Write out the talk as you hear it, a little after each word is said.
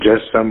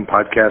Just Some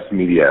Podcast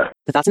Media.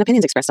 The thoughts and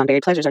opinions expressed on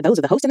Buried Pleasures are those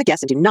of the host and the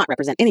guest and do not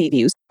represent any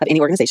views of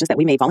any organizations that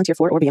we may volunteer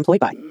for or be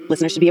employed by.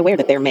 Listeners should be aware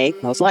that there may,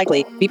 most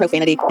likely, be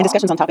profanity and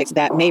discussions on topics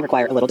that may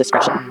require a little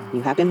discretion. You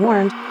have been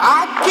warned.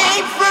 I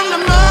came from the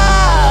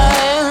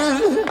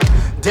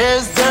mud.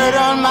 There's dirt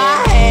on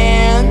my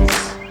hands.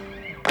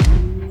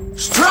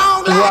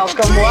 Strong like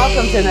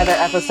Welcome to another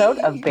episode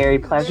of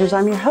Buried Pleasures.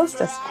 I'm your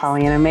hostess,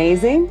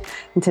 PollyAnnamazing.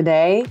 And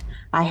today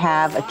I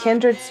have a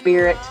kindred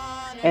spirit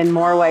in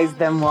more ways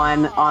than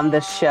one on the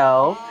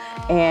show.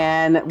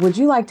 And would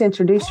you like to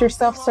introduce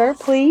yourself, sir,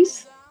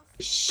 please?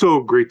 So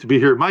great to be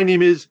here. My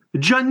name is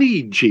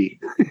Jeniji.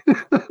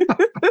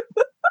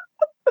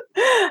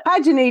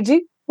 Hi, Jeniji.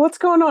 What's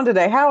going on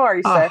today? How are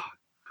you, sir?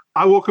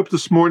 I woke up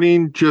this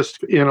morning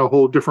just in a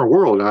whole different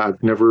world.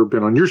 I've never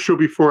been on your show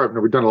before. I've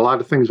never done a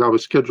lot of things I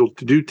was scheduled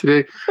to do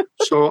today.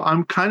 So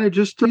I'm kind of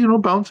just,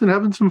 bouncing,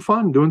 having some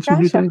fun, doing some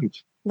new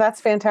things.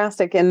 That's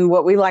fantastic. And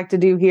what we like to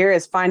do here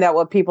is find out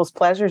what people's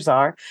pleasures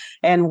are.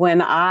 And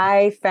when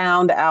I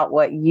found out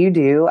what you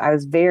do, I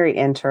was very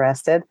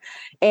interested.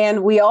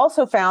 And we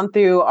also found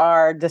through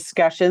our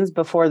discussions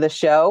before the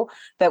show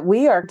that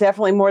we are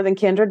definitely more than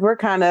kindred. We're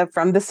kind of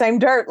from the same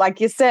dirt,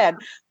 like you said.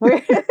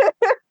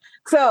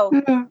 So,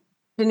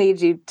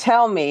 Jeniji,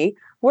 tell me,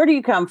 where do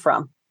you come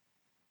from?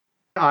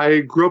 I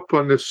grew up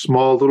on this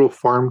small little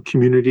farm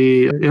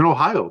community in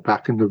Ohio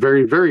back in the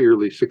very, very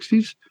early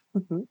 60s.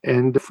 Mm-hmm.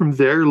 And from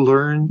there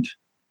learned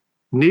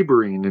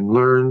neighboring and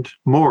learned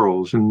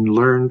morals and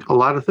learned a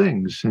lot of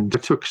things. And I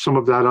took some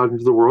of that out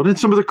into the world and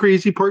some of the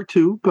crazy part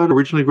too, but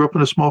originally grew up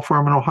in a small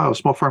farm in Ohio, a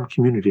small farm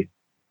community.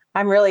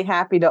 I'm really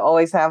happy to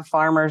always have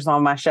farmers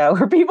on my show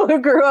or people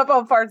who grew up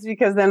on farms,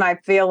 because then I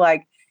feel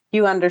like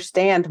you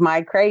understand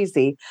my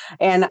crazy.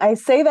 And I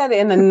say that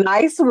in a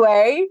nice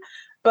way,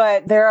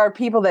 but there are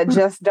people that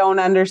just don't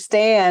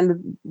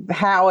understand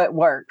how it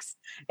works.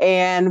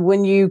 And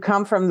when you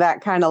come from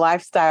that kind of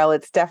lifestyle,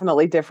 it's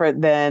definitely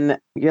different than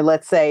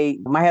let's say,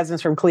 my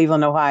husband's from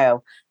Cleveland,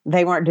 Ohio.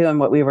 They weren't doing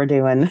what we were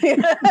doing.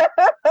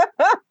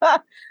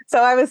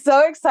 So I was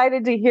so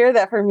excited to hear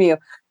that from you.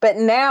 But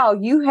now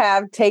you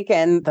have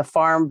taken the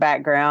farm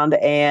background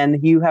and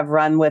you have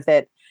run with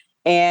it.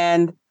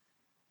 And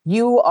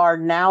you are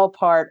now a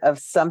part of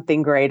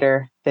something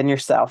greater than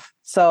yourself.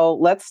 So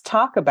let's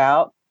talk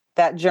about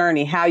that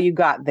journey, how you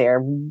got there.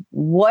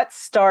 What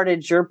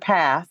started your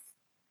path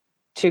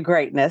to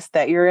greatness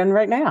that you're in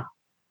right now?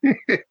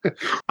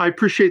 I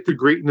appreciate the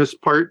greatness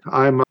part.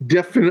 I'm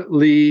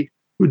definitely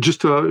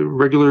just a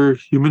regular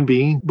human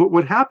being. But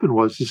what happened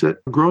is that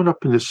growing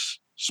up in this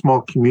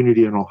small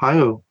community in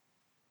Ohio,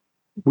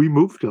 we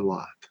moved a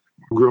lot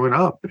growing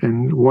up.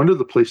 And one of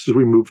the places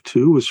we moved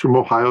to was from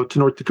Ohio to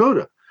North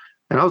Dakota.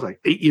 And I was like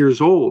 8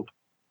 years old.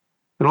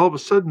 And all of a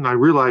sudden, I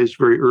realized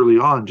very early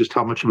on just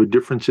how much of a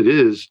difference it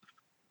is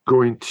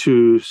going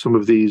to some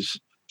of these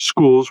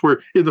schools where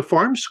in the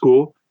farm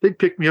school, they'd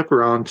pick me up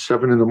around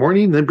 7 a.m,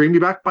 and then bring me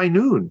back by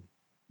noon,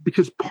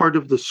 because part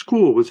of the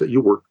school was that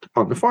you worked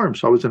on the farm.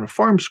 So I was in a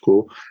farm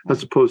school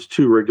as opposed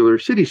to regular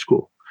city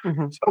school.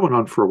 Mm-hmm. So I went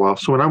on for a while.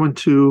 So when I went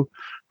to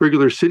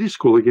regular city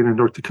school again in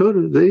North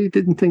Dakota, they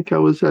didn't think I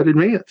was that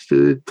advanced.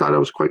 They thought I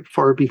was quite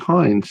far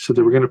behind. So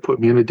they were going to put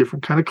me in a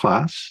different kind of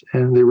class,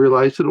 and they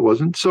realized that it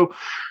wasn't. So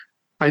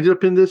I ended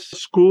up in this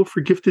school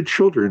for gifted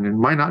children in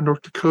Minot,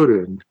 North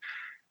Dakota. And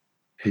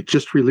it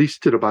just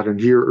released it about a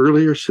year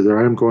earlier. So there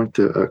I am going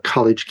to a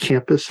college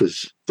campus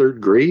as third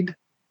grade.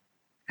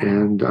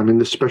 And I'm in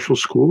this special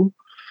school.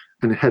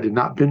 And had it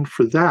not been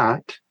for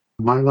that,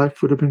 my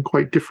life would have been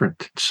quite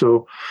different.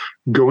 So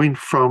going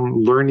from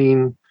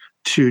learning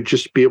to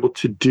just be able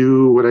to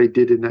do what I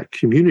did in that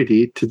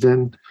community to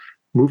then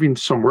moving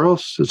somewhere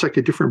else, it's like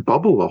a different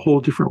bubble, a whole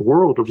different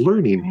world of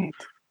learning. Right.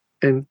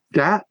 And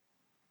that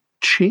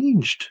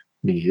changed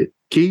me. It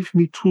gave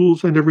me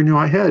tools I never knew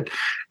I had.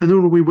 And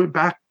then when we went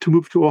back to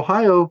move to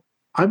Ohio,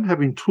 I'm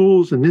having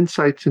tools and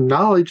insights and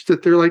knowledge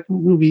that they're like,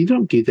 we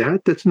don't do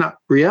that. That's not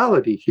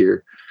reality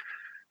here.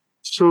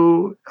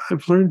 So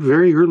I've learned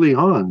very early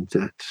on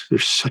that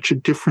there's such a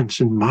difference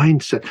in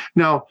mindset.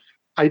 Now,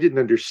 I didn't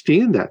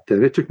understand that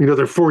then. It took me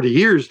another 40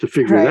 years to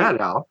figure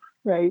that out.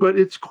 Right. But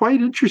it's quite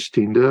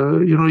interesting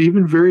to,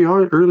 even very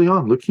early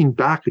on, looking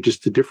back at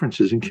just the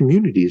differences in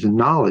communities and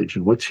knowledge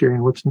and what's here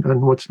and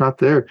what's not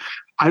there.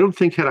 I don't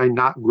think had I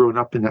not grown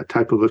up in that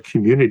type of a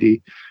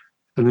community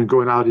and then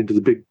going out into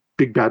the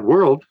big bad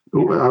world,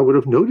 I would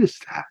have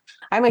noticed that.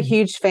 I'm a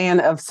huge fan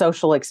of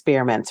social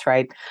experiments,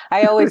 right?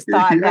 I always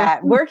thought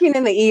that working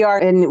in the ER,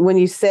 and when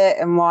you sit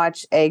and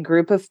watch a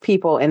group of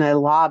people in a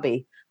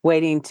lobby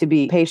waiting to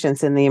be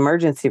patients in the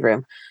emergency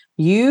room,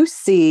 you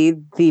see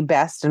the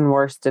best and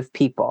worst of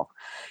people.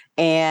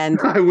 And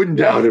I wouldn't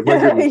doubt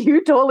it.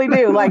 You totally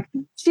do. Like,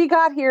 she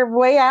got here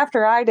way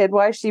after I did.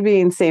 Why is she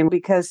being seen?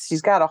 Because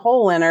she's got a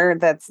hole in her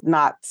that's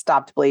not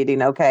stopped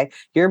bleeding. Okay.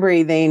 You're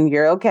breathing.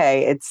 You're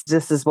okay.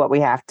 This is what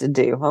we have to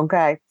do.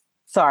 Okay.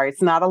 Sorry,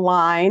 it's not a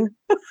line.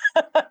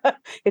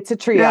 It's a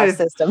triage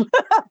system.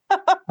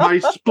 My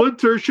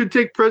splinter should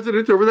take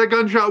precedence over that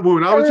gunshot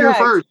wound. I was here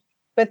first.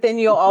 But then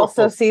you'll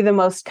also see the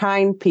most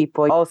kind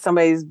people. Oh,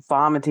 somebody's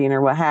vomiting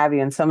or what have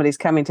you, and somebody's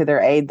coming to their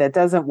aid that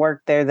doesn't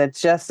work there, that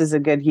just is a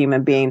good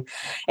human being.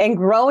 And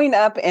growing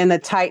up in a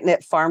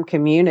tight-knit farm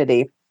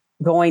community,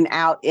 going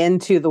out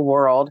into the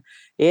world,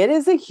 it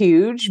is a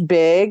huge,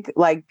 big,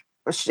 like,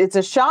 it's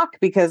a shock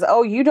because,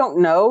 oh, you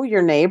don't know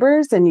your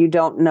neighbors and you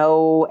don't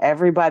know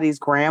everybody's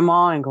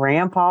grandma and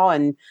grandpa,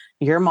 and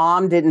your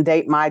mom didn't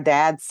date my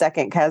dad's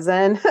second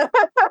cousin.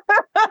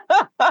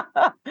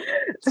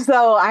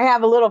 So I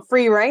have a little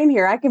free reign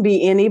here. I can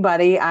be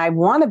anybody I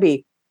want to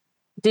be.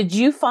 Did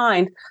you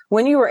find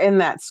when you were in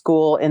that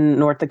school in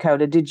North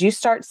Dakota, did you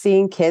start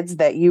seeing kids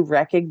that you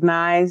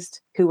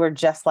recognized who were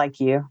just like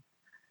you?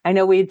 I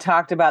know we had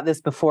talked about this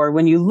before.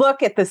 When you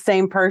look at the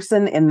same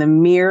person in the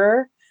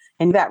mirror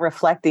and that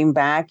reflecting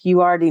back,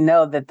 you already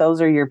know that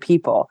those are your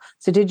people.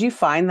 So did you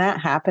find that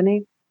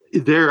happening?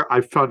 There,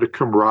 I found a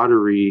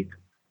camaraderie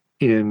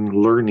in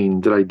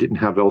learning that I didn't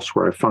have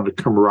elsewhere. I found a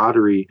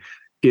camaraderie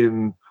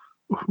in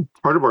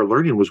part of our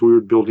learning was we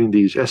were building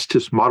these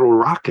Estes model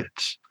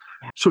rockets.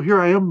 So here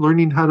I am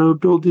learning how to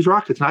build these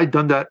rockets. And I'd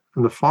done that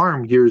on the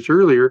farm years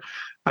earlier.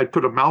 I'd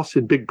put a mouse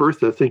in Big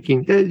Bertha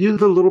thinking, hey,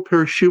 the little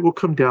parachute will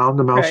come down,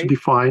 the mouse will be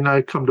fine.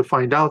 I come to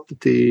find out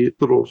that the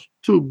little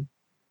tube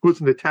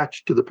wasn't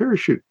attached to the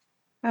parachute.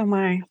 Oh,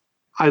 my.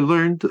 I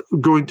learned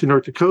going to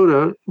North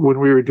Dakota when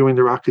we were doing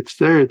the rockets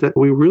there that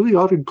we really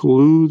ought to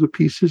glue the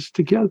pieces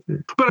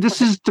together. But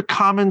this is the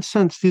common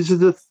sense. These are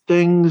the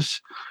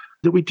things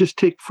that we just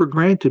take for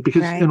granted.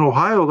 Because in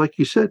Ohio, like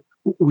you said,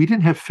 we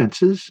didn't have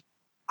fences.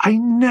 I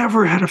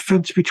never had a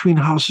fence between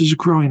houses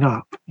growing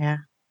up. Yeah.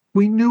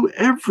 We knew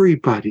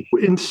everybody.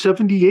 In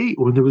 78,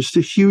 when there was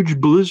the huge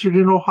blizzard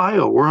in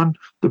Ohio, we're on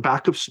the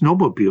back of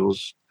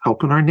snowmobiles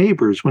helping our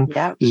neighbors. When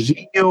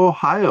Xenia,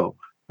 Ohio,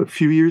 a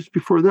few years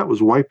before that,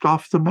 was wiped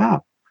off the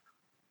map.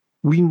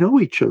 We know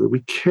each other. We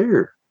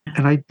care.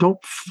 And I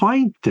don't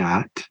find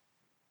that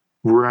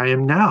where I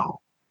am now,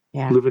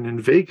 living in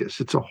Vegas.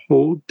 It's a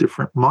whole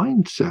different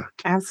mindset.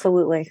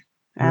 Absolutely.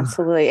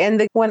 Absolutely.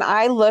 And when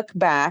I look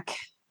back,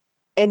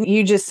 and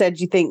you just said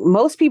you think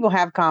most people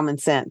have common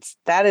sense.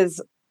 That's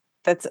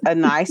a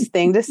nice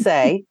thing to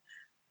say.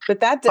 But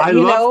that, I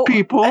love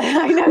people.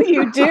 I know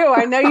you do.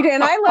 I know you do.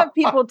 And I love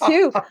people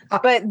too.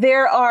 But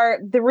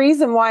the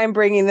reason why I'm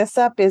bringing this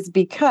up is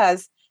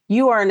because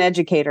you are an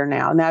educator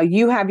now. Now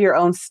you have your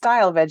own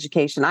style of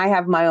education. I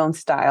have my own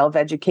style of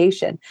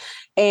education.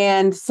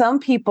 And some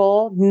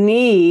people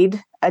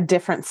need a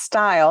different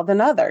style than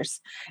others.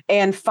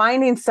 And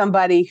finding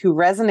somebody who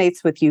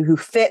resonates with you, who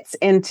fits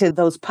into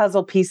those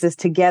puzzle pieces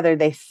together,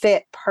 they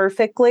fit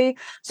perfectly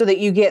so that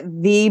you get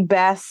the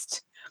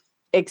best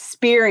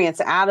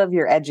experience out of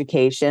your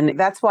education.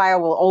 That's why I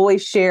will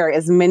always share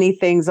as many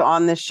things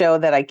on this show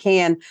that I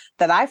can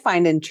that I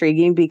find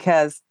intriguing,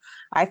 because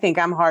I think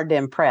I'm hard to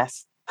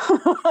impress.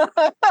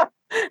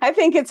 I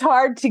think it's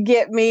hard to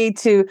get me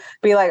to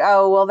be like,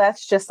 oh, well,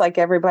 that's just like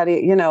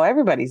everybody,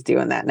 everybody's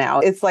doing that now.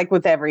 It's like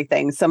with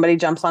everything. Somebody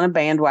jumps on a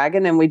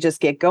bandwagon and we just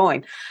get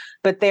going.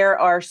 But there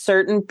are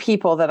certain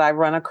people that I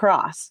run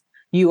across.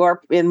 You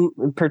are in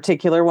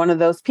particular one of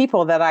those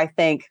people that I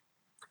think,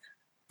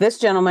 this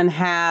gentleman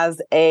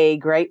has a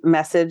great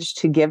message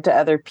to give to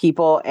other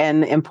people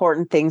and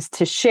important things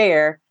to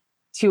share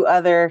to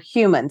other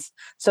humans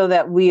so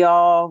that we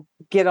all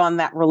get on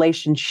that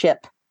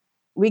relationship.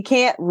 We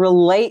can't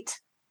relate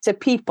to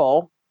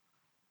people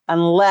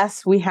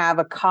unless we have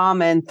a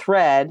common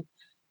thread,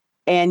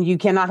 and you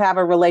cannot have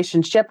a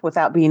relationship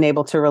without being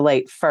able to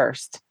relate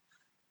first.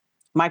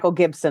 Michael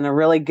Gibson, a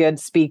really good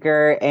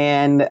speaker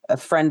and a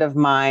friend of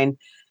mine,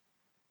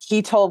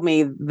 he told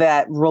me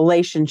that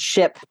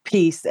relationship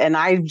piece, and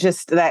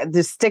that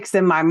just sticks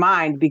in my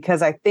mind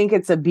because I think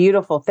it's a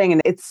beautiful thing,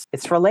 and it's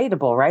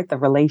relatable, right? The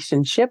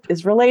relationship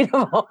is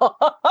relatable.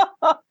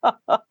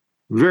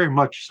 Very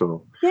much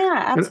so.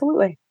 Yeah,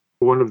 absolutely.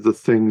 And one of the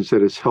things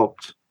that has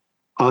helped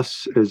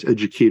us as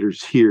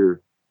educators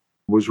here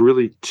was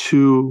really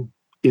two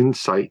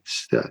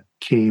insights that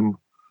came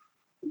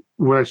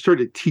when I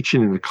started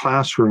teaching in the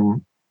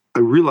classroom. I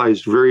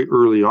realized very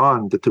early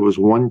on that there was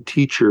one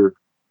teacher,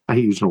 I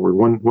hate using the word,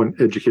 one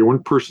educator,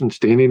 one person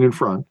standing in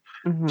front,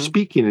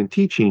 speaking and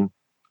teaching,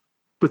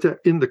 but that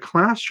in the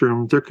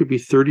classroom, there could be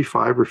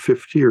 35 or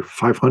 50 or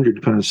 500,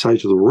 depending on the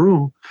size of the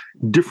room,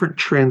 different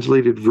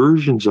translated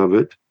versions of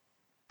it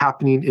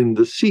happening in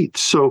the seats.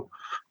 So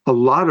a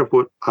lot of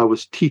what I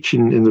was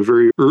teaching in the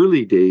very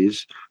early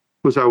days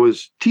was I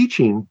was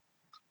teaching,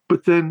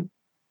 but then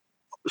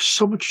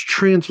so much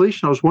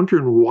translation. I was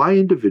wondering why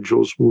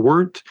individuals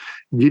weren't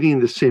getting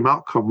the same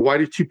outcome. Why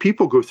did two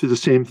people go through the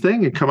same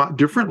thing and come out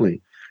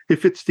differently?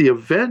 If it's the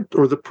event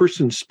or the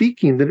person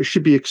speaking, then it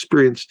should be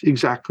experienced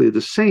exactly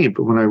the same.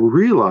 But when I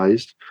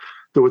realized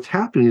that what's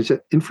happening is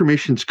that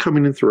information's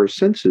coming in through our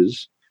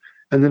senses,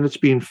 and then it's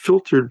being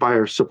filtered by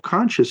our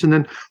subconscious. And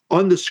then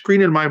on the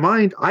screen in my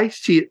mind, I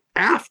see it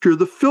after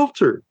the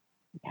filter.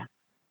 Yeah.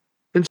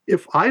 And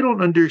if I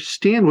don't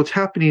understand what's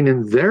happening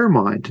in their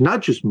mind,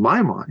 not just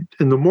my mind,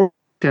 and the more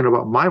I understand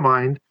about my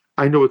mind,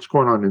 I know what's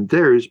going on in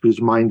theirs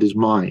because mind is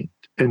mind.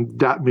 And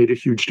that made a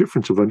huge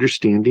difference of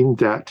understanding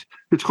that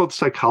it's called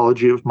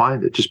psychology of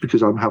mind, that just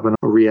because I'm having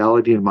a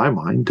reality in my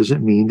mind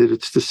doesn't mean that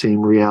it's the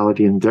same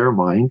reality in their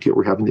mind, yet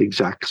we're having the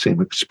exact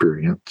same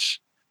experience.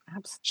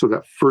 Absolutely. So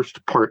that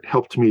first part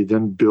helped me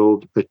then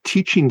build a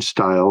teaching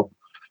style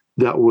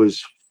that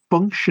was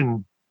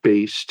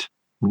function-based,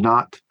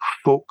 not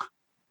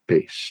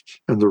folk-based.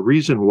 And the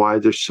reason why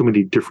there's so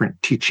many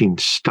different teaching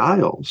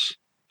styles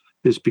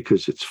is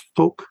because it's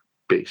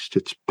folk-based,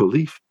 it's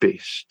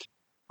belief-based.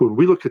 When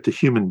we look at the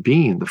human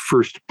being, the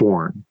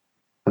firstborn,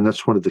 and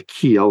that's one of the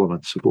key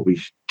elements of what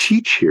we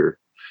teach here,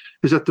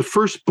 is that the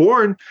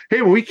firstborn,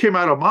 hey, when we came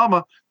out of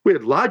mama, we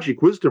had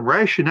logic, wisdom,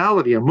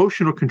 rationality,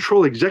 emotional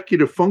control,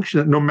 executive function,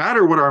 that no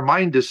matter what our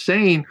mind is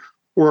saying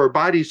or our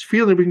body's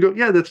feeling, we can go,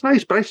 yeah, that's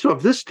nice, but I still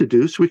have this to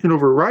do, so we can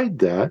override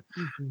that.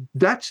 Mm-hmm.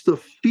 That's the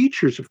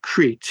features of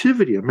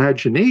creativity,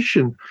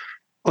 imagination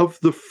of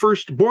the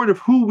firstborn, of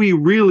who we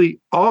really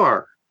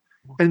are.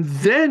 And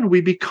then we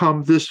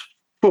become this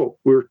folk.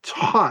 We're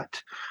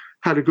taught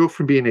how to go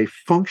from being a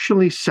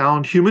functionally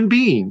sound human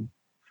being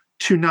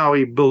to now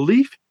a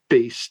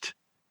belief-based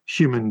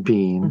human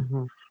being.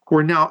 Mm-hmm.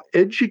 We're now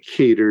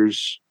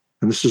educators,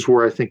 and this is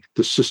where I think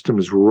the system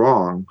is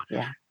wrong.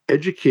 Yeah.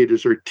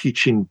 Educators are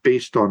teaching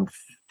based on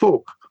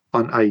folk,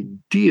 on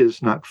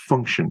ideas, not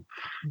function.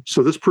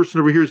 So this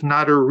person over here is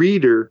not a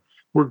reader.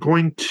 We're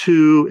going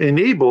to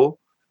enable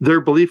their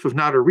belief of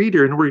not a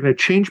reader, and we're going to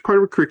change part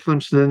of a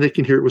curriculum so then they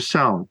can hear it with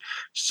sound.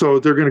 So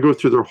they're going to go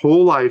through their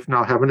whole life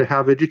now having to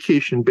have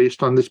education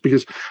based on this,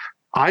 because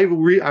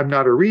I'm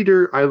not a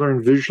reader, I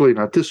learn visually,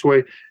 not this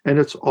way, and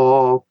it's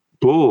all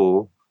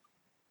bull,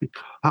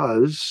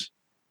 because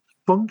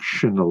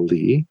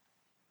functionally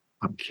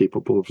I'm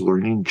capable of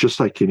learning just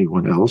like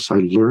anyone else. I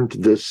learned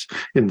this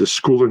in the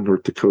school in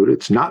North Dakota.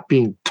 It's not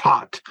being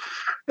taught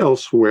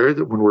elsewhere,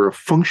 that when we're a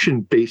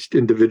function-based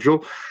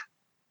individual,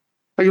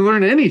 I can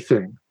learn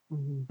anything.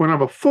 Mm-hmm. When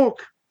I'm a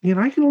folk,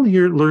 I can only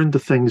learn the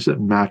things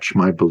that match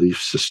my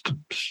belief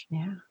systems.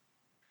 Yeah.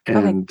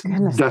 And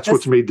that's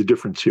what's made the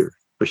difference here.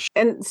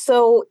 And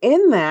so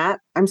in that,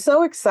 I'm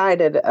so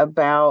excited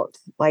about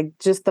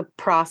just the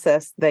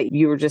process that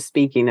you were just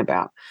speaking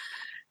about.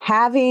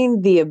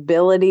 Having the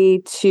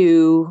ability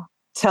to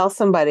tell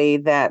somebody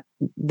that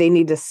they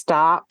need to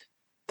stop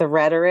the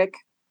rhetoric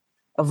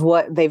of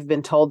what they've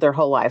been told their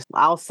whole life.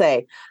 I'll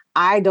say,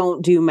 I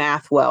don't do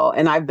math well.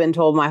 And I've been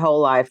told my whole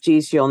life,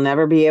 geez, you'll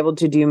never be able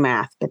to do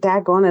math. But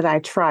daggone it, I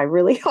try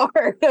really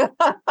hard.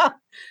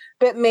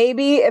 But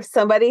maybe if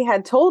somebody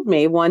had told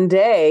me one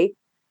day,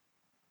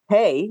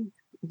 hey,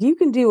 you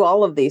can do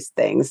all of these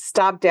things.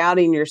 Stop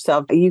doubting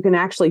yourself. You can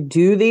actually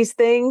do these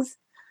things.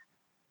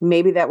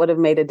 Maybe that would have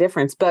made a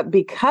difference. But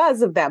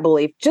because of that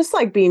belief, just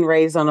like being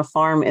raised on a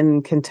farm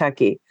in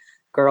Kentucky,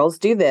 girls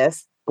do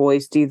this,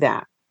 boys do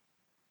that.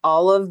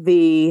 All of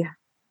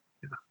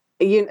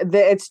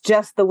it's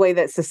just the way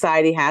that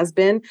society has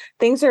been.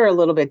 Things are a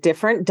little bit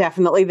different,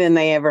 definitely, than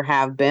they ever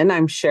have been,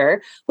 I'm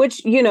sure.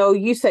 Which,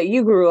 you say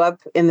you grew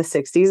up in the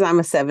 60s. I'm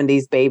a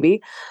 70s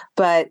baby.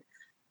 But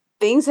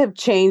things have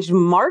changed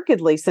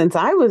markedly since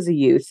I was a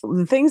youth.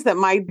 The things that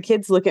my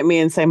kids look at me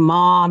and say,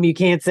 Mom, you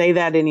can't say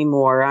that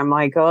anymore. I'm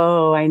like,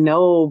 oh, I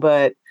know,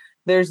 but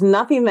there's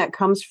nothing that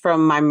comes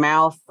from my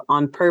mouth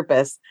on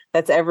purpose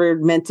that's ever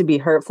meant to be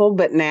hurtful,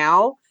 but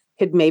now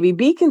could maybe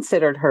be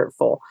considered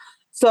hurtful.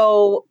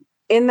 So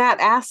in that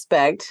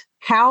aspect,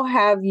 how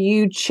have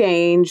you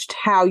changed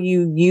how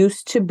you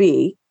used to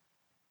be?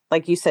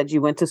 Like you said,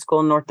 you went to school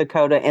in North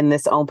Dakota and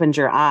this opened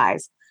your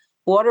eyes.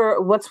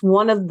 What's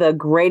one of the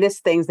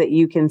greatest things that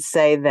you can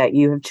say that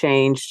you have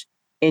changed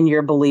in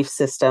your belief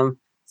system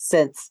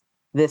since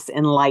this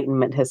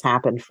enlightenment has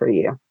happened for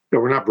you? No,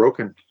 we're not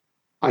broken.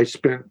 I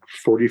spent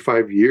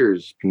 45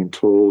 years being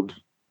told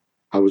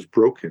I was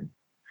broken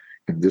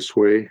in this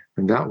way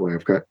and that way.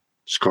 I've got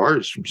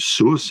scars from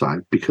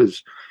suicide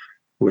because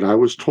what I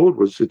was told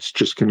was it's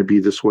just going to be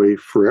this way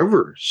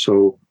forever.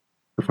 So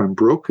if I'm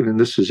broken and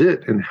this is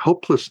it, and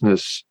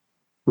helplessness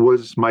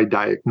was my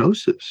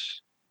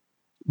diagnosis,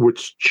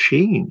 which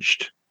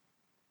changed,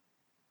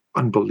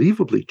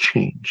 unbelievably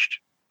changed,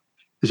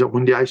 is that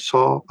one day I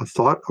saw a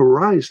thought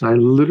arise, and I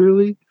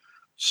literally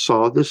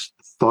saw this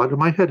thought in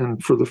my head.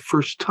 And for the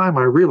first time,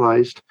 I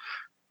realized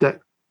that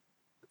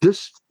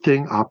this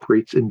thing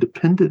operates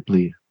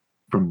independently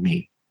from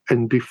me.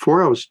 And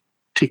before I was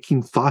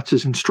taking thoughts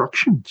as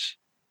instructions.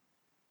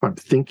 If I'm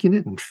thinking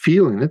it and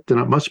feeling it, then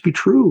it must be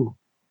true.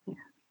 Yeah.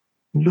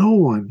 No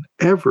one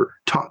ever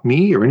taught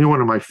me or anyone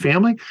in my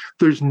family.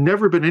 There's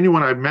never been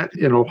anyone I've met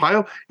in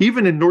Ohio,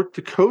 even in North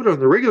Dakota on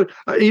the regular,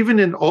 even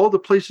in all the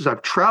places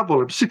I've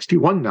traveled. I'm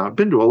 61 now. I've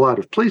been to a lot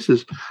of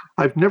places.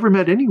 I've never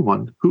met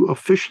anyone who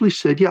officially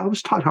said, yeah, I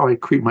was taught how I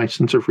create my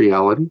sense of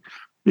reality.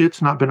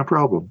 It's not been a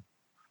problem.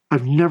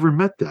 I've never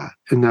met that.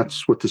 And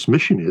that's what this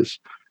mission is.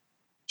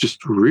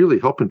 Just really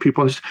helping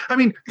people. I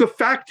mean, the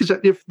fact is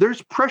that if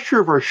there's pressure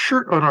of our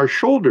shirt on our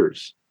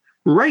shoulders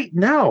right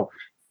now,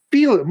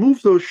 feel it,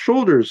 move those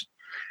shoulders.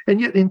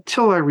 And yet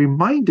until I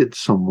reminded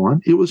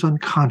someone, it was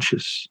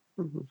unconscious.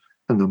 Mm-hmm.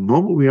 And the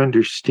moment we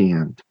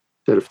understand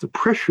that if the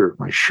pressure of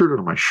my shirt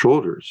on my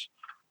shoulders,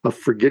 of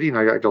forgetting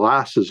I got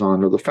glasses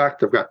on, or the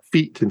fact I've got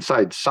feet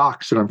inside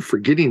socks and I'm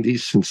forgetting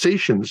these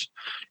sensations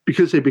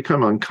because they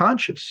become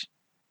unconscious,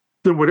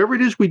 then whatever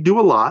it is we do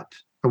a lot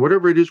and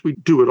whatever it is we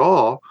do at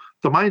all,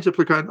 the mind's up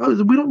like,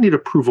 oh, we don't need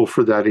approval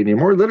for that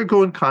anymore. Let it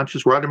go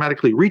unconscious. We're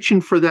automatically reaching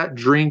for that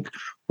drink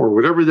or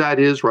whatever that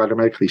is. We're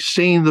automatically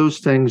saying those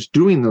things,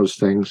 doing those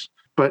things.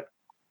 But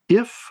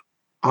if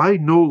I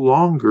no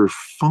longer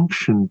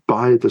function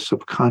by the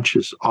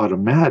subconscious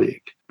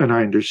automatic, and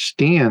I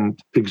understand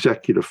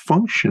executive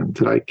function,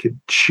 that I can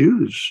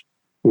choose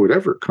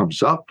whatever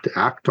comes up to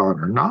act on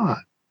or not,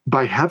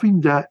 by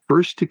having that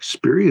first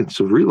experience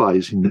of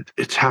realizing that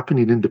it's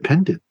happening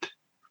independent.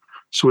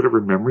 So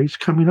whatever memory's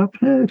coming up,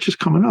 it's just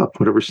coming up.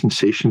 Whatever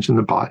sensations in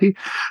the body.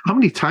 How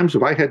many times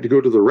have I had to go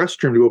to the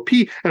restroom to go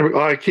pee, and I'm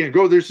like, oh, I can't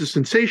go. There's a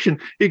sensation.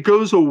 It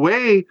goes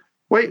away.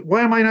 Wait,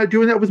 why am I not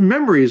doing that with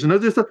memories and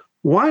other stuff?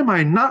 Why am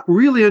I not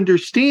really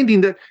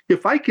understanding that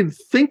if I can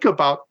think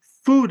about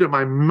food and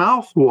my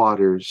mouth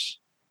waters,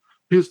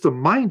 because the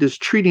mind is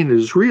treating it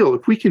as real.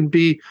 If we can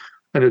be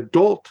an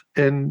adult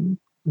and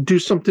do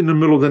something in the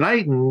middle of the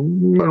night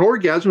and an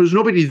orgasm, there's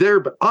nobody there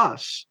but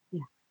us,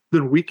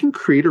 then we can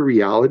create a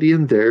reality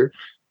in there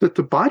that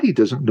the body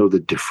doesn't know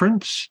the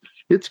difference.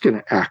 It's going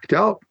to act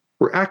out.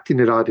 We're acting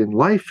it out in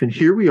life. And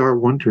here we are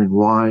wondering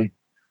why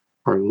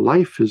our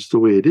life is the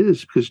way it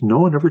is, because no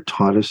one ever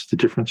taught us the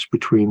difference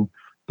between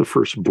the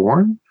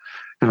firstborn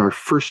and our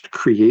first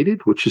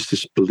created, which is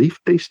this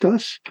belief-based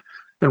us.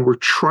 And we're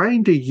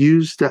trying to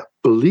use that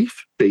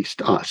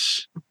belief-based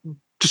us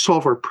to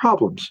solve our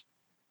problems.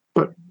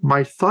 But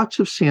my thoughts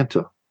of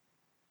Santa,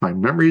 my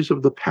memories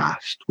of the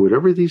past,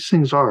 whatever these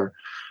things are,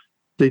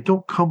 they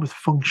don't come with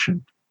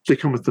function. They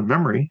come with the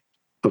memory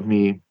of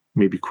me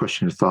maybe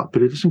questioning a thought,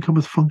 but it doesn't come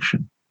with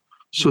function.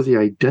 So the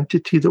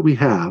identity that we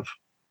have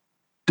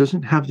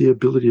doesn't have the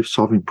ability of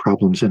solving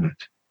problems in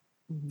it.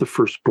 The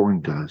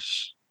firstborn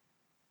does.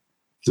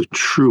 The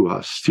true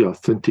us, the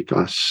authentic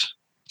us.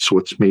 So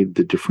what's made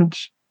the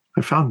difference?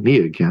 I found me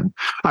again.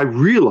 I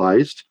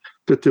realized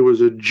that there was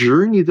a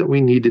journey that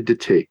we needed to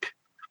take.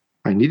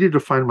 I needed to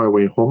find my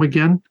way home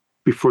again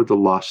before the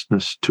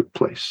lostness took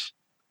place.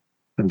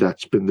 And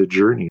that's been the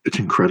journey. It's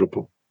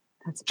incredible.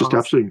 That's just awesome.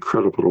 Absolutely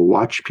incredible to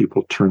watch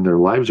people turn their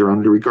lives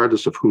around,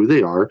 regardless of who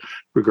they are,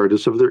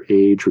 regardless of their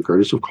age,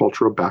 regardless of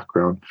cultural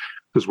background,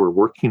 because we're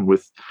working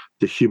with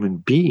the human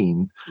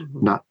being,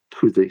 not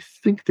who they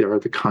think they are,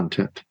 the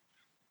content.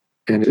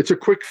 And it's a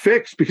quick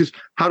fix, because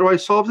how do I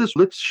solve this?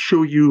 Let's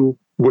show you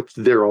what's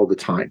there all the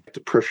time. The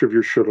pressure of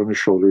your shirt on your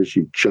shoulders,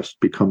 you just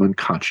become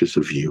unconscious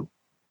of you.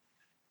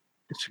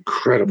 It's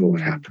incredible what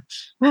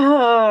happens.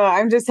 Oh,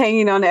 I'm just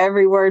hanging on to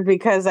every word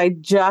because I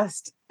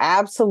just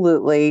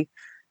absolutely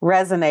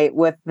resonate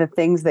with the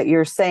things that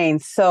you're saying.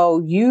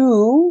 So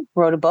you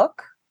wrote a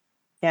book?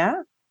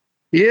 Yeah?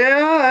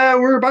 Yeah,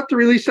 we're about to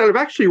release that. I've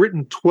actually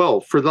written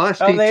 12 for the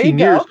last 18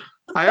 years.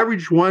 I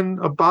average one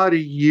about a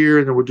year,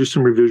 and then we'll do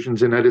some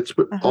revisions and edits.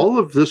 But all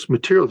of this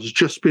material has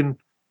just been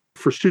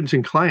for students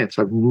and clients.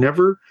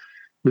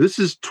 This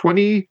is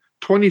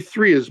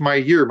 2023 is my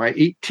year, my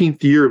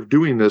 18th year of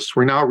doing this.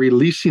 We're now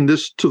releasing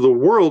this to the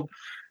world.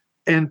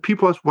 And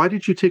people ask, why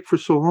did you take for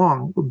so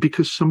long?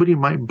 Because somebody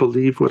might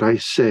believe what I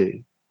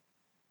say.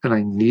 And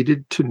I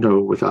needed to know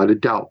without a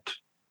doubt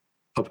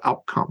of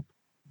outcome,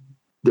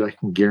 that I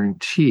can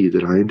guarantee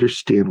that I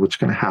understand what's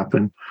going to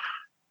happen.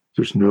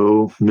 There's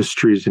no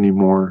mysteries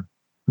anymore.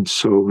 And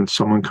so when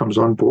someone comes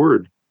on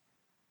board,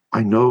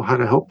 I know how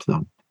to help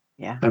them.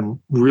 Yeah. And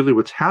really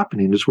what's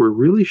happening is we're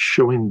really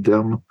showing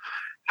them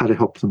how to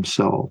help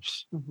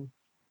themselves.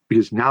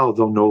 Because now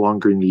they'll no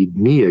longer need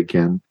me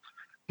again.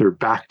 They're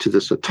back to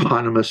this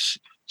autonomous,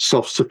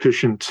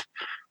 self-sufficient,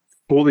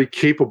 fully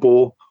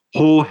capable,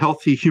 whole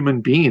healthy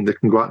human being that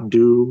can go out and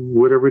do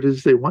whatever it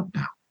is they want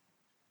now.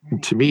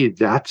 And to me,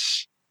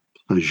 that's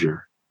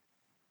pleasure.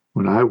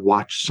 When I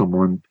watch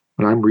someone,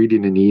 when I'm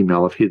reading an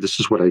email of, hey, this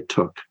is what I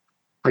took,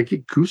 I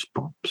get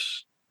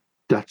goosebumps.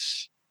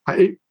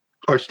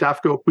 Our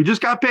staff go, we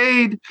just got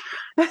paid.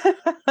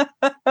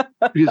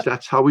 Because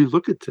that's how we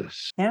look at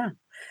this. Yeah.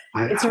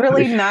 It's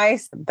really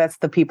nice. That's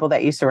the people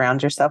that you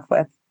surround yourself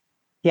with.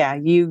 Yeah.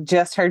 You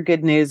just heard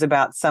good news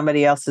about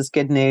somebody else's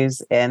good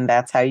news, and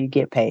that's how you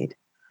get paid.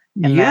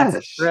 And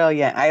that's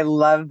brilliant. I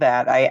love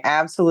that. I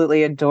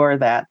absolutely adore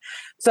that.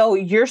 So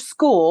your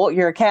school,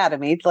 your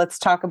academy, let's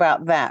talk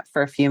about that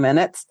for a few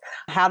minutes.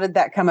 How did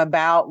that come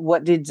about?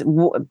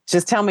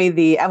 Just tell me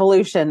the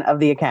evolution of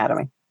the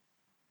academy.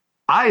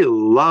 I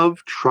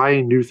love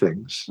trying new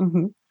things.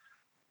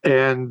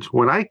 And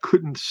when I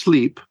couldn't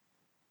sleep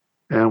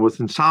and with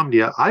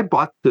insomnia, I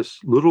bought this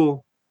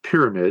little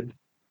pyramid,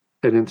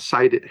 and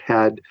inside it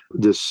had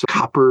this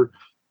copper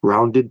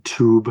rounded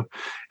tube.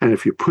 And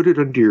if you put it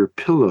under your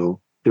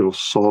pillow, it'll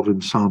solve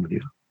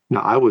insomnia.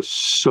 Now, I was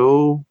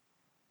so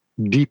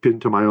deep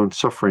into my own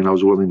suffering, I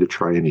was willing to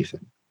try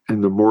anything.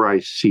 And the more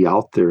I see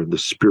out there in the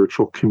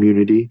spiritual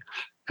community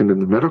and in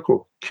the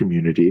medical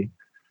community,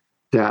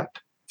 that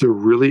there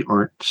really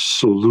aren't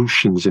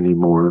solutions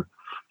anymore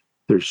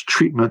there's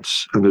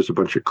treatments, and there's a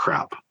bunch of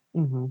crap.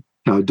 Mm-hmm.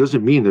 Now, it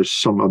doesn't mean there's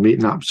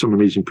not some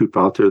amazing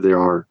people out there. There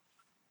are.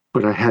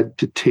 But I had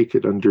to take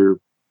it under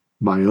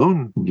my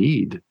own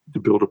need to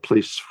build a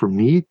place for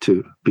me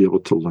to be able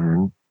to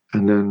learn.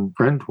 And then a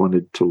friend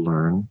wanted to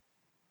learn.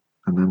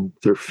 And then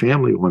their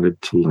family wanted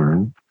to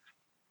learn.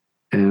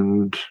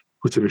 And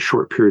within a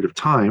short period of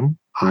time,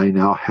 I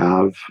now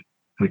have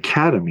an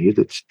academy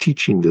that's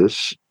teaching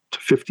this to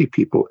 50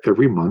 people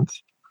every month,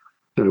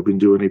 that I've been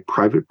doing a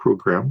private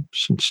program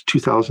since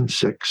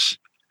 2006.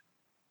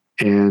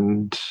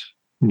 And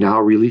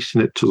now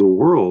releasing it to the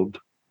world,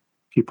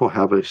 people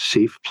have a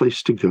safe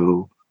place to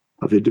go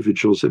of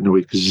individuals that know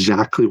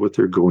exactly what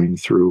they're going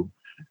through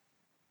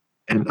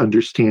and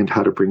understand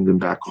how to bring them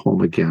back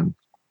home again.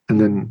 And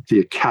then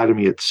the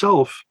academy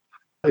itself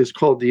is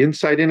called the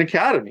nSIGHTn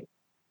Academy.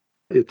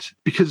 It's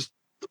because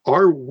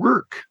our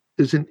work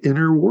is an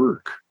inner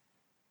work.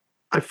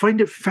 I find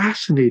it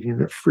fascinating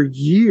that for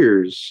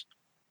years,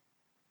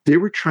 they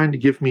were trying to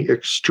give me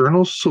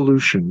external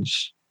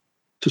solutions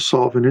to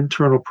solve an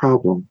internal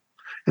problem.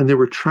 And they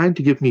were trying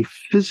to give me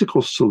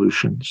physical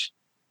solutions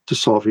to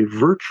solve a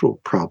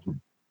virtual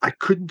problem. I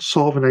couldn't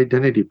solve an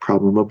identity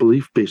problem, a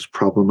belief-based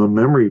problem, a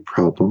memory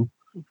problem,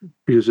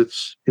 because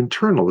it's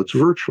internal, it's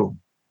virtual.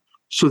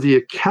 So the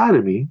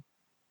academy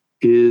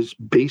is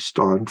based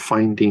on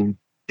finding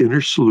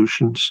inner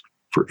solutions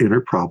for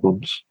inner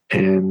problems.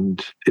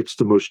 And it's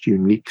the most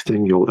unique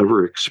thing you'll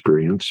ever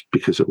experience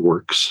because it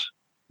works.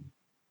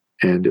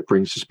 And it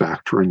brings us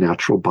back to our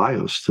natural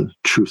bios, the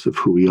truth of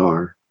who we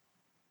are.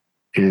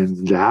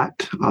 And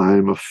that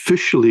I'm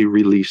officially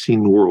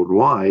releasing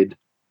worldwide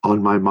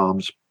on my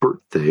mom's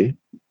birthday,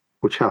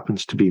 which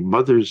happens to be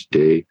Mother's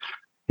Day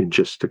in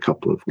just a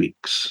couple of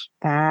weeks.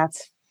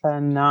 That's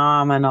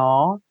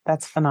phenomenal.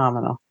 That's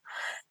phenomenal.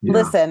 Yeah.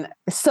 Listen,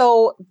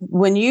 so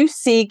when you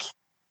seek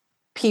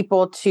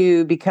people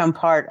to become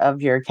part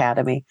of your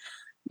academy,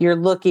 you're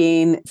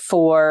looking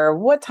for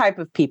what type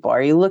of people?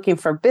 Are you looking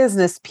for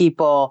business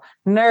people,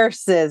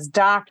 nurses,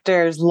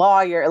 doctors,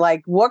 lawyer?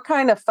 Like what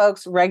kind of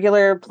folks,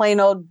 regular, plain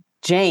old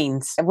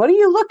Janes? What are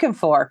you looking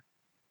for?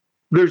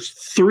 There's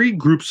 3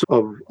 groups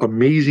of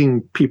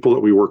amazing people that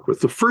we work with.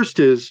 The first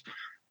is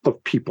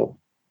of people,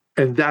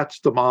 and that's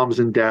the moms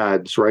and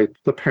dads, right?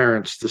 The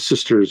parents, the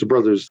sisters, the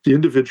brothers, the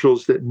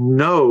individuals that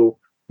know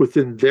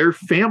within their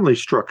family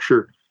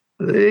structure,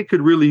 they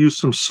could really use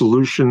some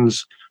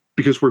solutions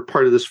because we're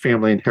part of this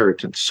family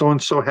inheritance.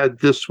 So-and-so had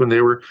this when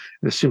they were,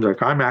 and it seems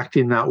like I'm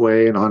acting that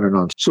way, and on and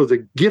on. So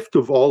the gift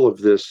of all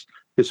of this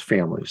is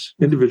families,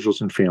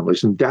 individuals and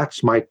families. And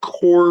that's my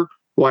core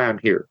why I'm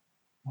here.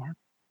 Yeah.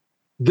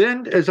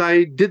 Then as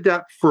I did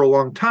that for a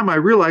long time, I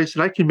realized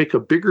that I can make a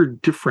bigger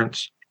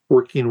difference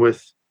working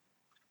with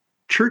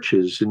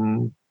churches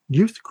and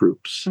youth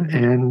groups.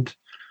 And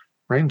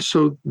right. And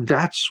so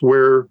that's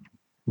where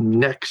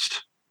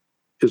next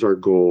is our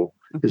goal,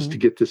 is to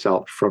get this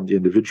out from the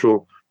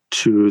individual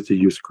to the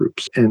youth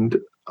groups and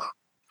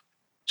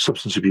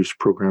substance abuse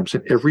programs,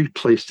 and every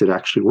place that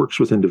actually works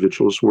with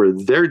individuals where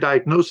their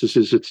diagnosis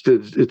is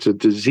it's a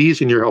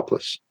disease and you're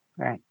helpless.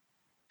 Right.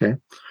 Okay.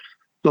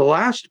 The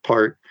last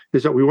part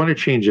is that we want to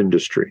change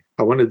industry.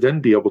 I want to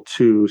then be able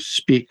to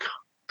speak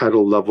at a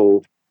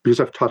level, because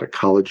I've taught at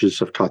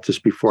colleges, I've taught this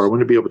before. I want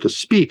to be able to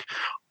speak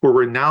where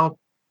we're now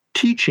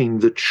teaching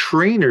the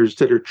trainers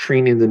that are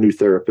training the new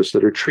therapists,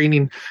 that are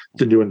training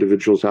the new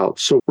individuals out.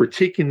 So we're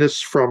taking this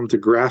from the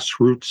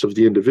grassroots of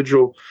the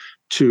individual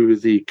to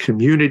the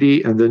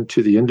community and then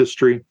to the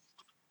industry.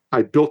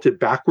 I built it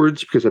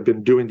backwards because I've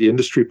been doing the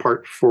industry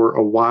part for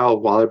a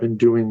while I've been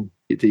doing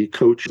the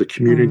coach, the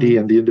community,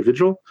 and the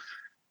individual.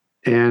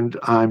 And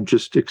I'm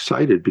just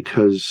excited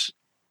because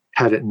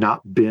had it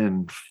not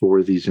been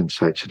for these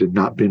insights, had it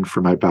not been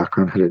for my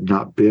background, had it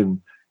not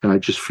been, and I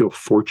just feel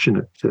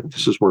fortunate that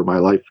this is where my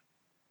life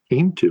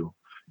came to,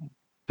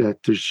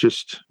 that there's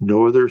just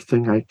no other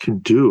thing I can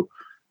do.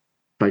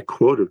 My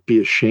quote of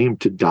be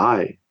ashamed to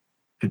die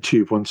until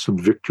you've won some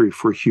victory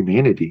for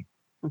humanity.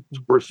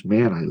 Of course,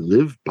 man, I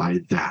live by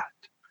that.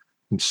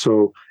 And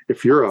so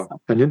if you're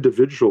an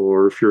individual,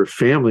 or if you're a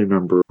family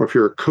member, or if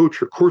you're a coach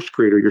or course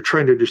creator, you're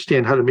trying to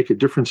understand how to make a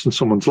difference in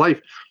someone's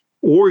life,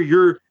 or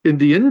you're in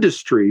the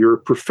industry, you're a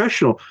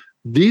professional,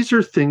 these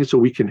are things that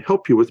we can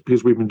help you with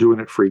because we've been doing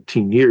it for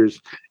 18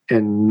 years.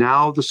 And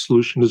now the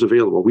solution is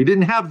available. We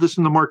didn't have this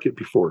in the market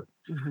before,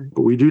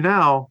 but we do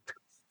now.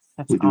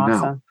 That's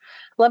awesome.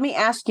 Let me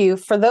ask you,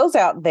 for those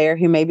out there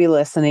who may be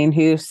listening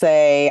who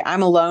say,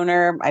 I'm a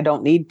loner, I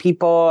don't need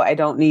people, I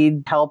don't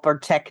need help or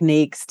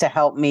techniques to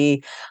help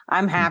me,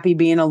 I'm happy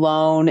being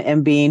alone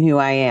and being who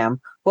I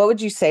am, what would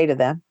you say to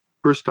them?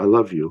 First, I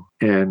love you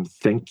and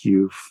thank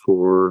you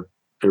for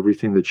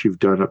everything that you've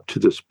done up to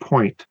this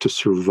point to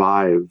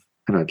survive.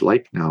 And I'd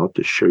like now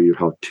to show you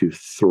how to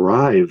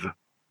thrive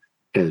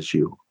as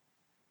you.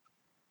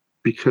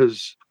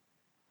 Because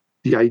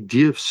the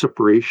idea of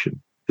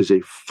separation is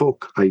a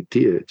folk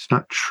idea. It's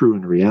not true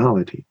in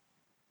reality.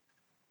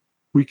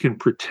 We can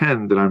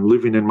pretend that I'm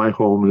living in my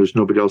home and there's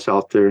nobody else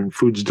out there and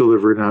food's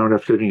delivered and I don't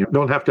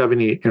have to have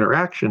any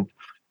interaction.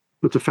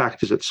 But the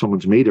fact is that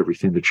someone's made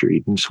everything that you're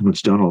eating.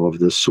 Someone's done all of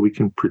this. So we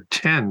can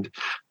pretend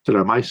that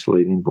I'm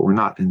isolating, but we're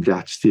not. And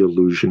that's the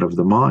illusion of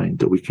the mind,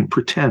 that we can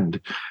pretend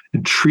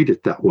and treat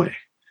it that way.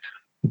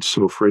 And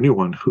so for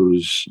anyone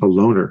who's a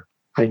loner,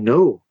 I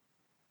know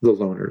the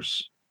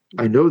loners.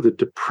 I know the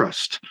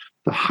depressed,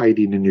 the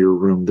hiding in your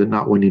room, the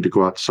not wanting to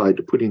go outside,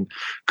 the putting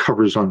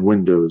covers on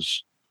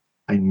windows.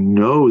 I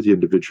know the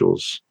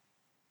individuals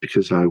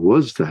because I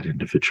was that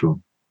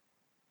individual.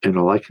 And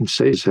all I can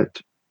say is that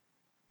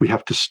we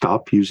have to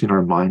stop using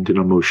our mind and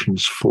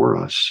emotions for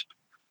us.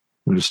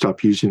 We're going to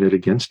stop using it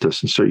against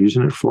us and start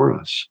using it for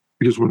us.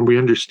 Because when we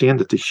understand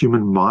that the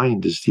human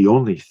mind is the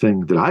only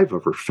thing that I've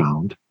ever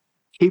found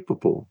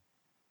capable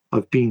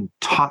of being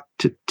taught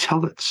to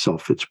tell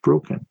itself it's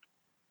broken.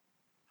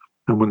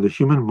 And when the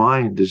human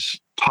mind is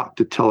taught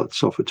to tell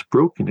itself it's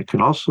broken, it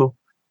can also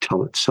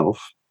tell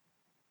itself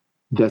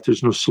that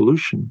there's no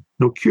solution,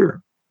 no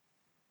cure.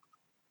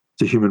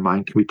 The human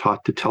mind can be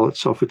taught to tell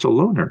itself it's a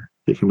loner.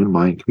 The human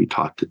mind can be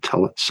taught to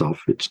tell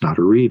itself it's not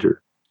a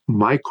reader.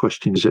 My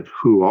question is that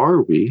who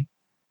are we?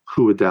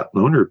 Who would that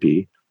loner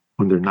be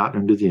when they're not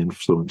under the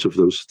influence of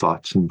those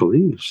thoughts and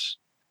beliefs?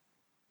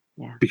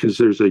 Yeah. Because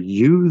there's a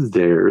you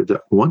there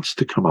that wants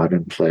to come out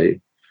and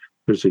play.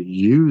 There's a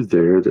you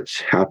there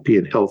that's happy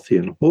and healthy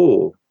and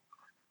whole.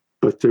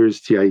 But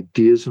there's the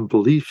ideas and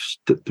beliefs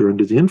that they're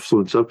under the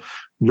influence of,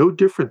 no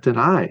different than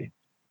I.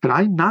 Had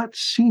I not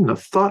seen a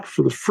thought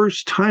for the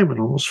first time in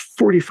almost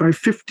 45,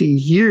 50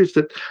 years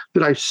that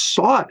I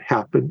saw it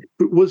happen,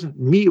 it wasn't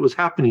me, it was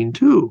happening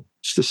too.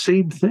 It's the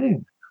same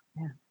thing.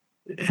 Yeah.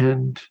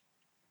 And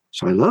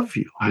so I love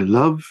you. I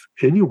love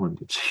anyone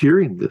that's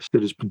hearing this,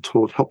 that has been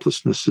told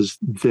helplessness is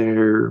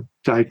their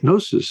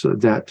diagnosis,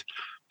 that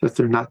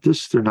they're not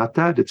this, they're not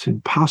that. It's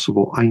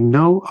impossible. I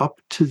know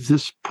up to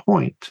this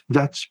point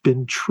that's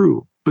been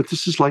true. But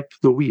this is like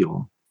the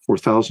wheel.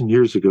 4,000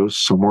 years ago,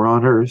 somewhere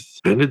on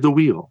Earth, bended the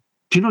wheel.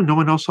 Do you know no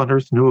one else on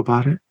Earth knew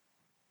about it?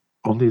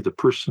 Only the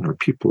person or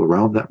people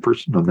around that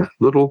person on that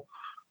little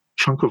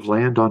chunk of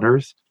land on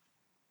Earth.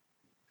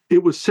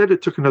 It was said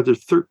it took another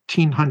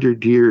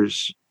 1,300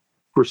 years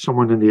for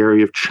someone in the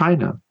area of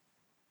China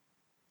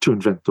to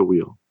invent the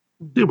wheel.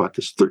 Think about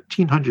this.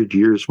 1,300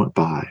 years went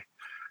by,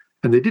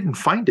 and they didn't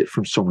find it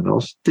from someone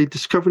else. They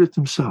discovered it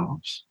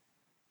themselves.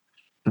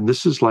 And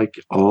this is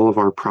like all of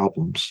our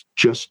problems.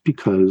 Just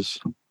because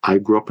I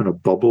grew up in a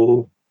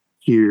bubble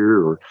here,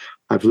 or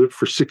I've lived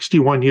for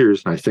 61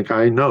 years and I think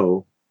I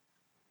know,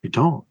 I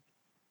don't.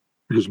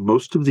 Because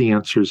most of the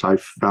answers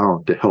I've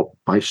found to help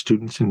my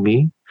students and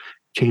me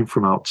came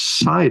from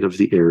outside of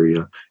the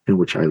area in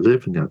which I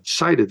live and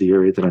outside of the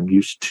area that I'm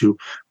used to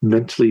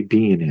mentally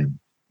being in.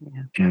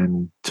 Yeah.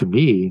 And to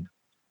me,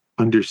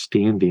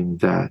 understanding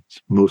that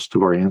most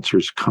of our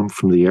answers come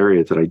from the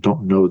area that I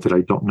don't know,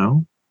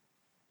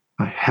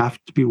 I have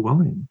to be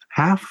willing,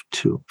 have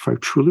to. If I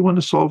truly want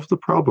to solve the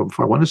problem, if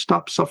I want to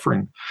stop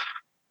suffering,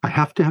 I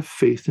have to have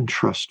faith and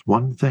trust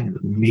one thing,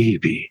 that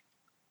maybe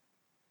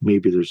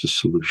there's a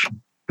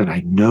solution. And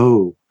I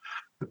know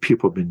that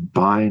people have been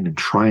buying and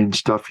trying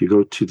stuff. You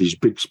go to these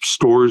big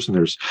stores and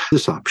there's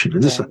this option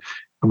and this, and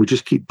we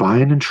just keep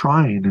buying and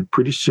trying. And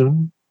pretty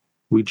soon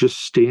we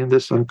just stay in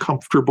this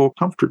uncomfortable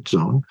comfort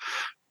zone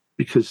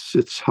because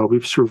it's how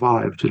we've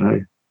survived.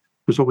 And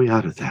there's a way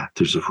out of that.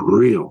 There's a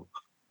real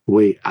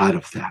way out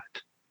of that.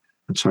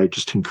 And so I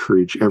just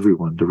encourage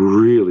everyone to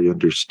really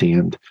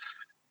understand,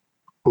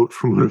 quote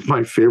from one of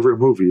my favorite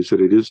movies, that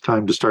it is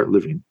time to start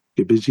living.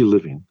 Get busy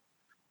living.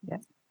 Yeah.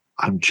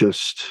 I'm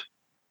just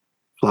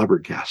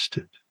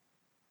flabbergasted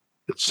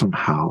that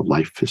somehow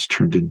life has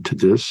turned into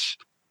this.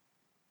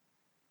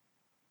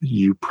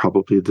 You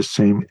probably the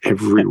same.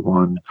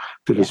 Everyone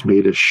that has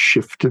made a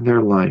shift in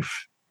their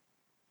life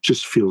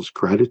just feels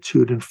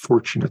gratitude and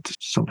fortunate that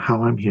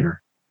somehow I'm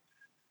here.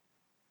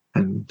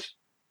 And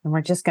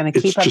we're just going to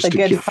keep up the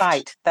good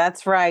fight.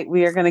 That's right.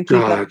 We are going to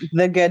keep up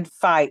the good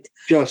fight.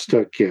 Just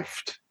a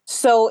gift.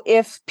 So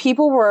if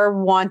people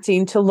were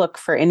wanting to look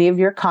for any of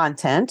your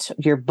content,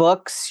 your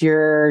books,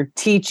 your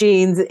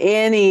teachings,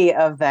 any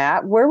of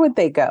that, where would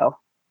they go?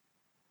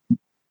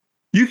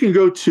 You can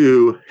go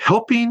to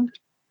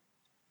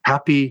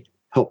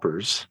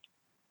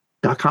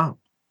helpinghappyhelpers.com.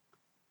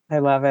 I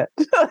love it.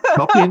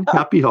 Helping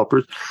Happy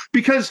Helpers,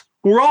 because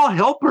we're all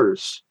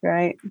helpers.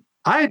 Right.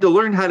 I had to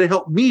learn how to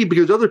help me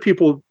because other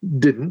people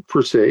didn't,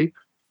 per se.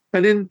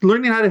 And in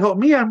learning how to help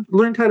me, I've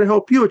learned how to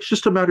help you. It's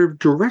just a matter of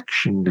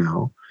direction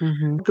now.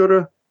 Mm-hmm. Go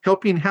to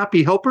Helping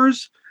Happy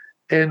Helpers,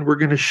 and we're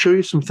going to show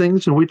you some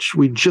things in which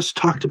we just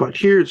talked about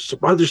here. Some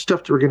other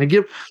stuff that we're going to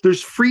give.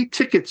 There's free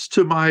tickets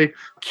to my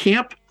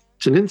camp.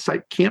 It's an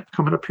Insight camp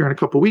coming up here in a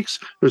couple of weeks.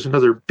 There's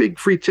another big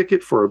free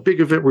ticket for a big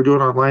event we're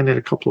doing online in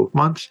a couple of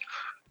months.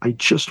 I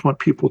just want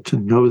people to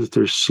know that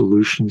there's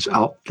solutions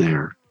out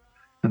there,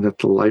 and that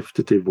the life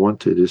that they've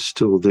wanted is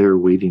still there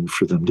waiting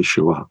for them to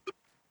show up.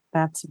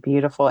 That's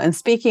beautiful. And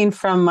speaking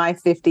from my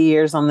 50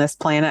 years on this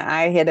planet,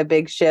 I hit a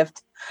big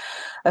shift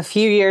a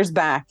few years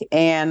back,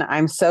 and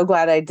I'm so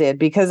glad I did,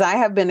 because I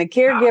have been a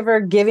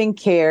caregiver giving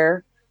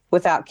care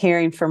without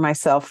caring for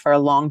myself for a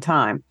long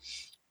time.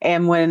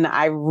 And when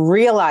I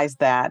realized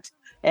that,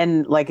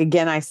 and like,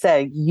 again, I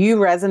said, you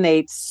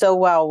resonate so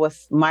well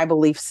with my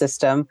belief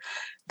system.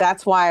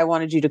 That's why I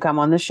wanted you to come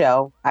on the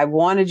show. I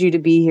wanted you to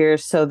be here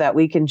so that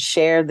we can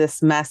share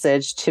this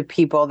message to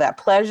people that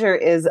pleasure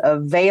is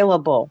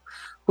available.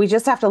 We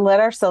just have to let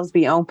ourselves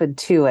be open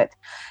to it.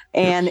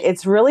 And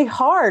it's really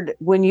hard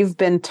when you've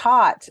been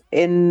taught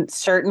in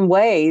certain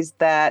ways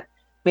that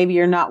maybe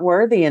you're not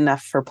worthy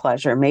enough for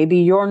pleasure. Maybe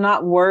you're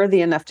not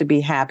worthy enough to be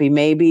happy.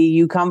 Maybe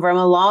you come from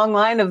a long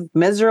line of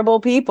miserable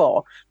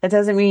people. That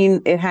doesn't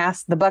mean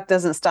the buck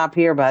doesn't stop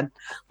here, bud.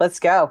 Let's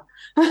go.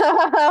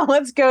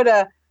 Let's go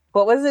to,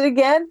 what was it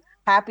again?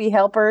 Happy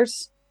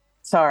helpers.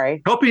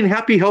 Sorry. Helping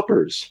happy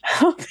helpers.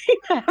 Helping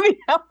happy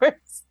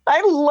helpers.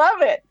 I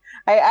love it.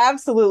 I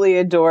absolutely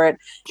adore it.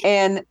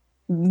 And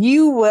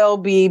you will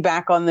be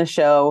back on the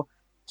show,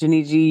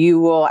 Jeniji. You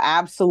will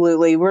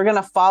absolutely. We're going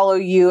to follow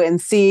you and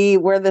see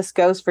where this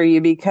goes for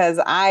you, because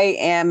I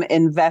am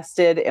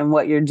invested in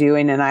what you're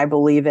doing and I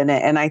believe in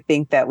it. And I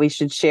think that we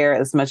should share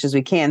as much as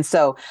we can.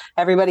 So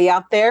everybody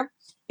out there,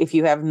 if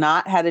you have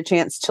not had a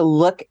chance to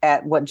look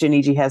at what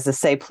Jeniji has to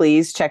say,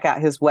 please check out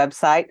his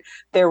website.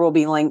 There will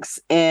be links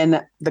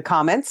in the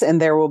comments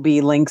and there will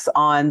be links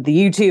on the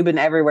YouTube and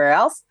everywhere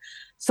else.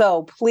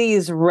 So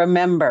please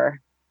remember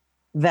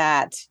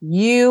that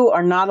you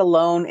are not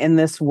alone in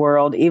this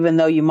world, even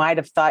though you might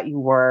have thought you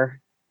were.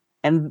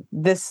 And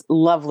this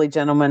lovely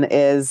gentleman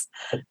is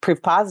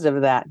proof positive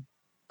of that.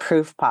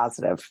 Proof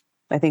positive.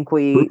 I think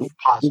we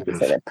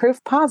said it.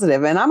 Proof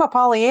positive. And I'm a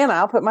Pollyanna.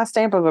 I'll put my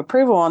stamp of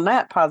approval on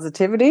that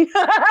positivity.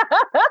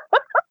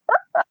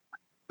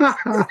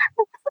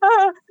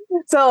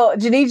 So,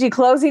 Jeniji,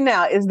 closing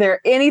now, is there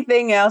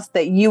anything else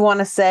that you want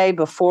to say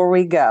before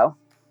we go?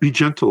 Be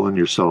gentle on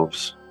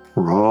yourselves.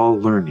 We're all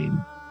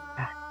learning.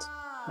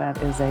 That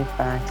is a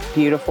fact.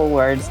 Beautiful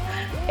words.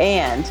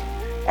 And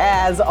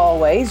as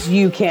always,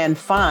 you can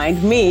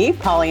find me,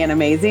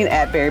 PollyAnnamazing,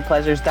 at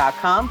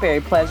berrypleasures.com.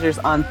 Berry Pleasures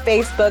on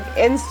Facebook,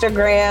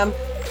 Instagram,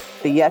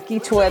 the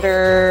yucky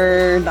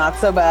Twitter, not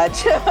so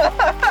much.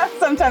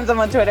 Sometimes I'm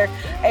on Twitter,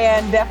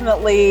 and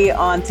definitely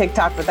on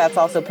TikTok, but that's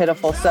also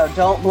pitiful. So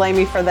don't blame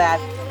me for that.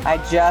 I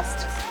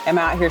just am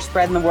out here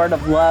spreading the word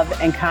of love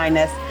and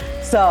kindness.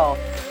 So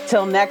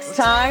till next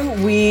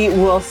time, we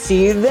will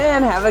see you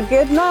then. Have a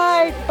good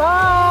night.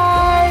 Bye.